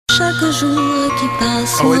Chaque jour qui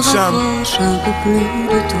passe me rapproche un peu plus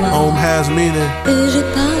de toi. O.H.M. Et j'ai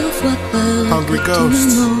parfois peur Hungry que Ghost. tu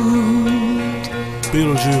me montes.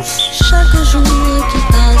 Beetlejuice. Chaque jour qui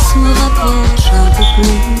passe me rapproche un peu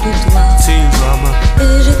plus de toi. Teen drama.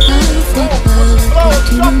 Et j'ai parfois peur que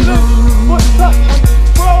tu me montes.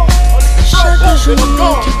 Chaque jour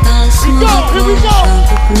qui passe me rapproche un peu plus de toi.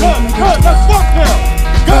 Et j'ai parfois peur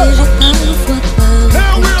que tu me montes.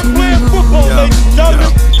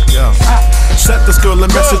 Sent this girl a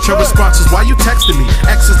message, her response is, why you texting me?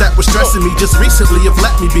 Exes that were stressing me just recently have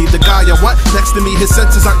let me be the guy I want next to me. His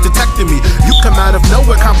senses aren't detecting me. You come out of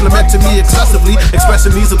nowhere complimenting me excessively,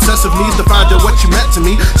 expressing these obsessive needs to find out what you meant to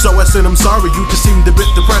me. So I said I'm sorry, you just seemed a bit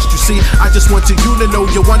depressed. You see, I just wanted you to know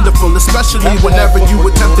you're wonderful, especially whenever you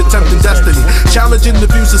attempted tempting destiny, challenging the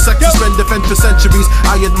views of sex has been defend for centuries.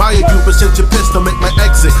 I admire you, but since you're pissed, I'll make my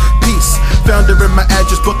exit. Peace. Found her in my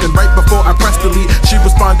address book, and right before I pressed delete, she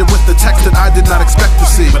responded with the text that I did not expect to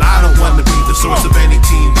see. But I don't want to be the source of any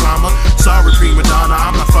teen drama. Sorry, Prima Donna,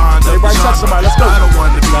 I'm not fond of the genre. I don't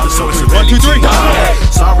want to be the source of any teen drama.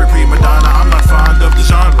 Sorry, Prima Donna, I'm not fond of the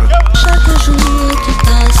genre. Chaque jour qui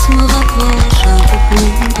passe me rapproche un peu plus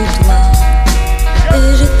de toi.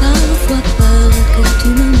 Et j'ai parfois peur que tu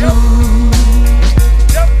me montes.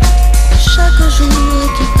 Chaque jour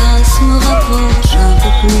qui passe me rapproche un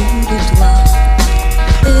peu plus de toi.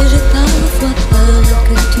 Et j'ai parfois peur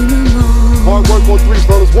que tu me montes. Hard work on three,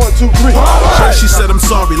 fellas. 1, 2, 3. First she said I'm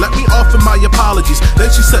sorry, let me offer my apologies. Then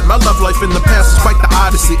she said my love life in the past is quite the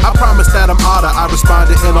odyssey. I promise that I'm odder, I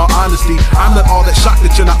responded in all honesty. I'm not all that shocked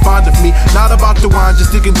that you're not fond of me. Not about the wine,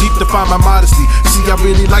 just digging deep to find my modesty. See, I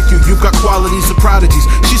really like you, you've got qualities of prodigies.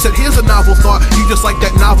 She said here's a novel thought, you just like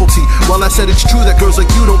that novelty. Well, I said it's true that girls like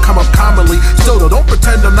you don't come up commonly. Still though, don't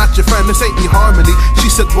pretend I'm not your friend, this ain't me harmony. She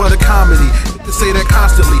said what a comedy, to say that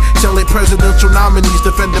constantly. Telling presidential nominees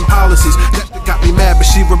defending policies. That got me mad, but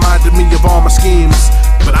she reminded me of all my schemes.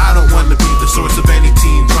 But I don't want to be the source of any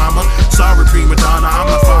teen drama. Sorry, Prima Donna, I'm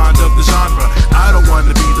not fond of the genre. I don't want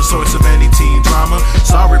to be the source of any teen drama.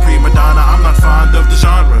 Sorry, Prima Donna, I'm not fond of the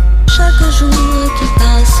genre. Chaque jour qui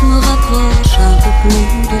passe me rapproche un peu plus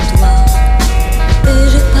de toi. Et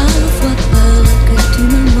j'ai parfois peur que tu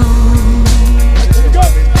me montes.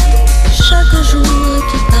 Chaque jour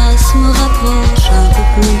qui passe me rapproche un peu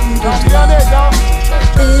plus de toi.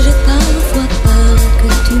 Et j'ai parfois peur que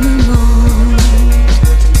tu me montes.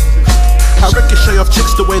 I ricochet off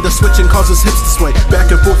chicks the way the switching causes hips to sway. Back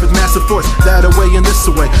and forth with massive force, that away and this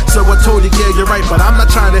away. So I told her, yeah, you're right, but I'm not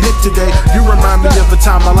trying to hit today. You remind me of a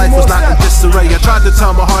time my life was not in disarray. I tried to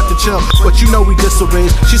tell my heart to chill, but you know we disobeyed.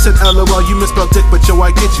 She said, LOL, you misspelled dick, but yo, I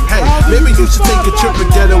get you. Hey, maybe you should take a trip and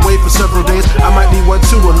get away for several days. I might need one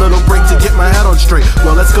too, a little break to get my head on straight.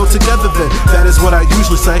 Well, let's go together then, that is what I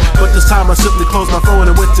usually say. But this time I simply closed my phone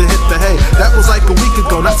and went to hit the hay. That was like a week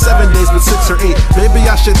ago, not 7 days, but 6 or 8. Maybe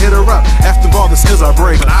I should hit her up. After all, this is our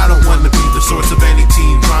break. But I don't want to be the source of any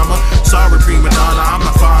teen drama. Sorry, Prima Donna, I'm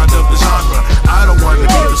not fond of the genre. I don't want to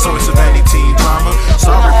be the source of any teen drama.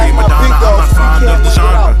 Sorry, Prima Donna, I'm not fond of the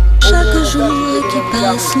genre. Chaque jour qui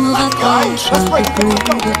passe me rapproche un peu plus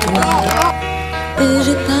de toi. Et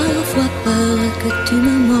j'ai parfois peur que tu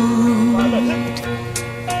me montes.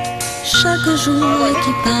 Chaque jour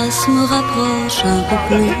qui passe me rapproche un peu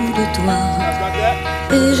plus de toi.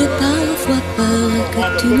 Et j'ai parfois peur que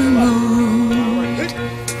tu me montes.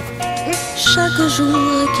 Chaque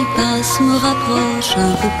jour qui passe me rapproche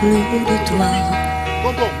un peu plus de toi.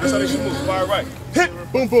 Boom, boom. That's how they should move. Fire right. Hit.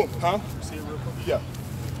 Boom, boom. Huh? Yeah.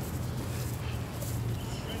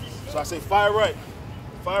 So I say fire right.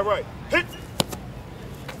 Fire right. Hit.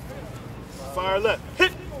 Fire left.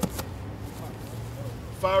 Hit.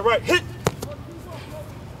 Fire right. Hit.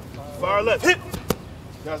 Fire left. Hit.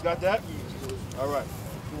 You guys got that? All right.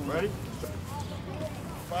 Ready?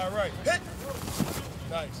 Fire right. Hit.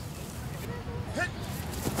 Nice. Hit.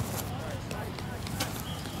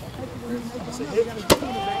 I say hit.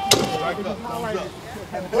 Back it up. Thumbs up.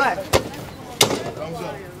 And black. Thumbs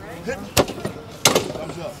up. Hit.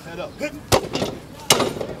 Thumbs up. Head up. Hit.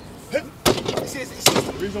 Hit.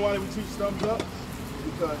 The reason why we teach thumbs up is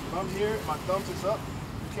because if I'm here, my thumbs is up,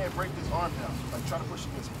 you can't break this arm down. Like try to push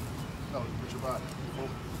against me. No, you put your body. Boom.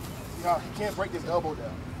 See how you can't break this elbow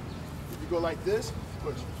down. If you go like this,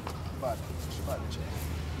 push your body. Push your body.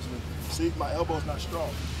 See, my elbow's not strong.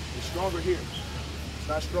 It's stronger here. It's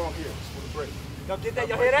not strong here. It's for the break. Y'all get that?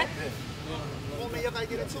 Y'all hear that? Yeah. Well, man, y'all gotta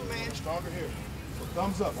get it too, man. It's stronger here. So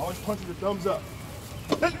thumbs up. Always punch with the thumbs up.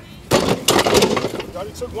 You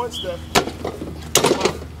already took one step.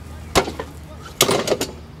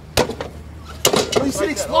 Oh, you see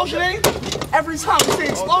the explosion, ain't it? Every time you see the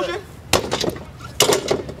explosion.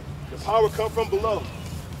 power come from below.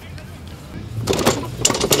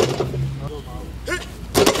 Hit.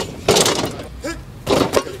 Hit.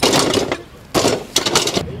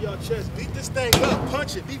 In your chest, beat this thing up,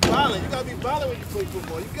 punch it, be violent. You gotta be violent when you play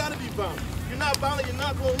football. You gotta be violent. If you're not violent, you're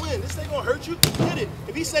not gonna win. This ain't gonna hurt you. Hit it.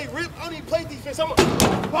 If he say rip, I don't even play defense. I'm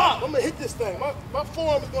gonna hit this thing. My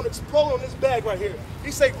forearm is gonna explode on this bag right here. If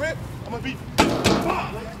he say rip, I'm gonna be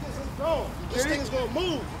like this. It's gone. This thing is gonna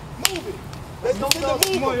move. Move it. There's no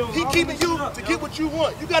move. He keeping you to get what you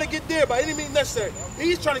want. You gotta get there by any means necessary.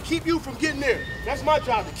 He's trying to keep you from getting there. That's my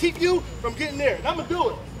job, to keep you from getting there. And I'm gonna do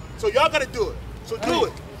it. So y'all gotta do it. So do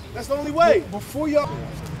it. That's the only way. Before y'all.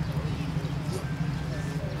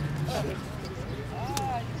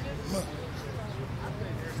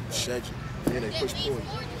 Shed you. Then they push pull you.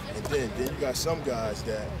 And then you got some guys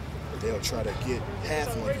that they'll try to get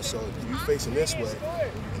half on you. So if you facing this way,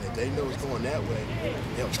 and if they know it's going that way,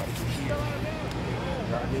 they'll try to get here.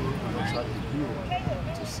 You know what I mean? They'll try to get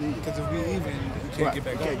here to see. Because if we even, you can't get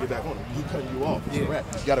back on. You can't get back on him. He cutting you off. It's a wrap.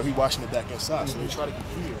 You got to be watching it back inside. So they try to get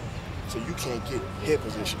here, so you can't get hip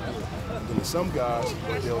position. And then some guys,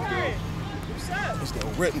 what they'll do is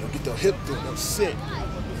they'll rip, they'll get their hip through, they'll sit.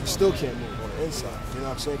 You still can't move on the inside. You know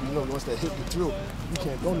what I'm saying? You know, once that hip get through, you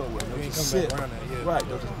can't go nowhere. They'll just sit. Right,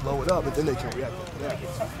 they'll just blow it up, and then they can react to that.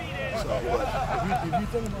 So, if you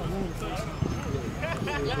think about running first,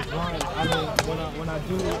 when I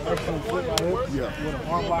do actually flip my hip, with an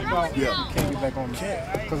arm lock out, you can't get back on me.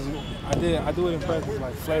 Because I do it in practice,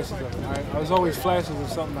 like flashes of it. I was always flashes of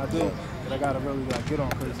something I do that I gotta really get on,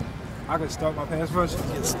 because I could start my pass rush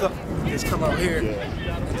and get stuck, just come out here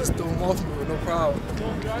and just throw them off me with no problem.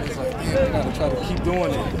 And it's like, damn, I gotta try to keep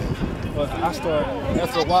doing it. But I start,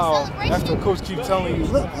 after a while, after a coach keeps telling you,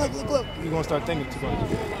 look, you're gonna start thinking too much.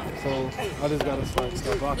 So I just gotta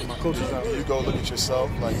start blocking my coaches out. You go look at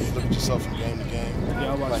yourself, like you look at yourself from game to game.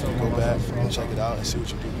 Yeah, I watch like you go back and check it out and see what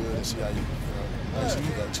you do good and see how you do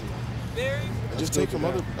that too. And just take from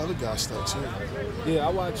other guys' stuff too. Yeah, I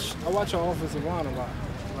watch our offensive line a lot.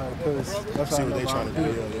 Because that's see how what they trying to do.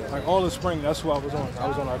 Like all the spring, that's who I was on. I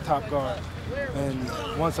was on our top guard. And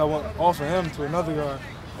once I went off of him to another guard,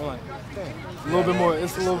 I'm like, dang, it's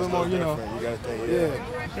a little bit more, you know. You gotta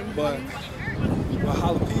think, But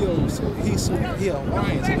Jalapeno, so he's a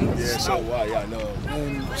lion. So why? Yeah, I know.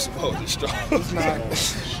 And I'm supposed to strong. It's not.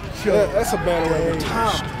 That's a battle every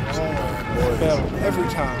time. Every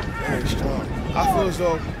time. Very strong. I feel as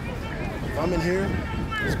though if I'm in here,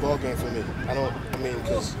 it's ball game for me.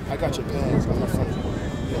 Because I got your pads. I'm in front of you.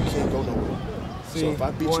 You can't go nowhere. See, so if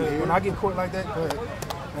I beat you here, when I get caught like that,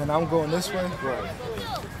 and I'm going this way,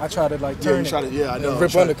 I try to turn it. I know.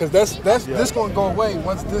 Rip under, because that's this gonna go away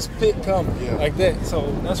once this pit comes like that.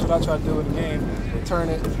 So that's what I try to do in the game. Turn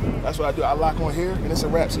it. That's what I do. I lock on here and it's a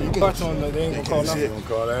wrap. So you can touch on that. They ain't gonna call nothing.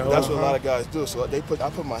 That's what a lot of guys do. So I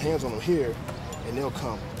put my hands on them here, and they'll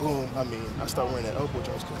come. Boom. I start wearing that elbow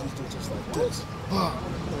joints because these dudes just like this.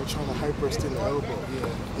 They're trying to hyperextend the elbow. You know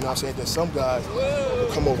what I'm saying? Then some guys will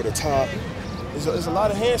come over the top. There's a lot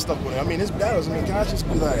of hand stuff with it. It's battles. Guys just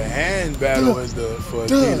be like, the hand battle is for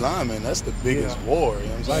D lineman. That's the biggest war. You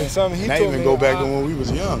know what I'm saying? Not even go back to when we was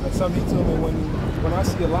young. Like something he told me when I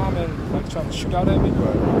see a lineman trying to shoot out at me, he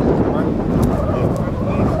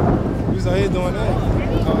was out here doing that.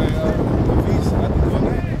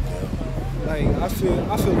 I feel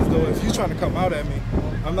as though if you're trying to come out at me,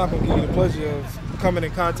 I'm not gonna give you the pleasure of coming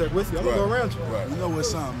in contact with you. I'm gonna go around you. You know what's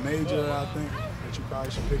something major that I think that you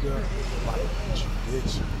probably should pick up? Like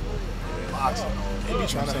jiu-jitsu, boxing. They be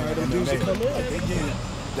trying to have them dudes come in. Like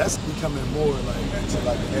that's becoming more into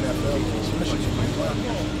the NFL.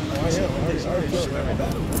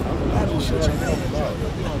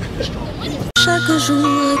 Chaque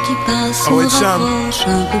jour qui passe me rapproche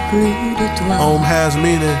un peu plus de toi. O.H.M has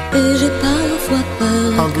meaning. Et j'ai parfois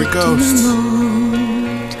peur Hungry que ghosts. tu me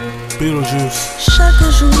montes. Beetlejuice. Chaque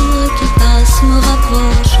jour qui passe me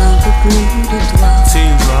rapproche un peu plus de toi.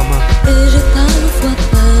 Teen drama. Et j'ai parfois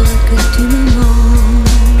peur que tu me montes.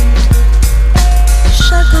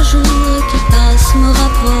 Chaque jour qui passe me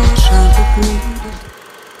rapproche un peu plus de toi.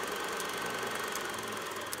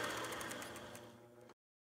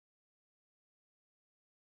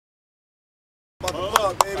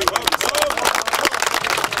 baby. We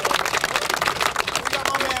got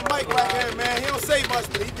my man Mike right here, man. He don't say much,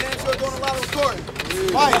 but he damn sure doing a lot of recording.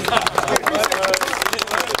 Mike.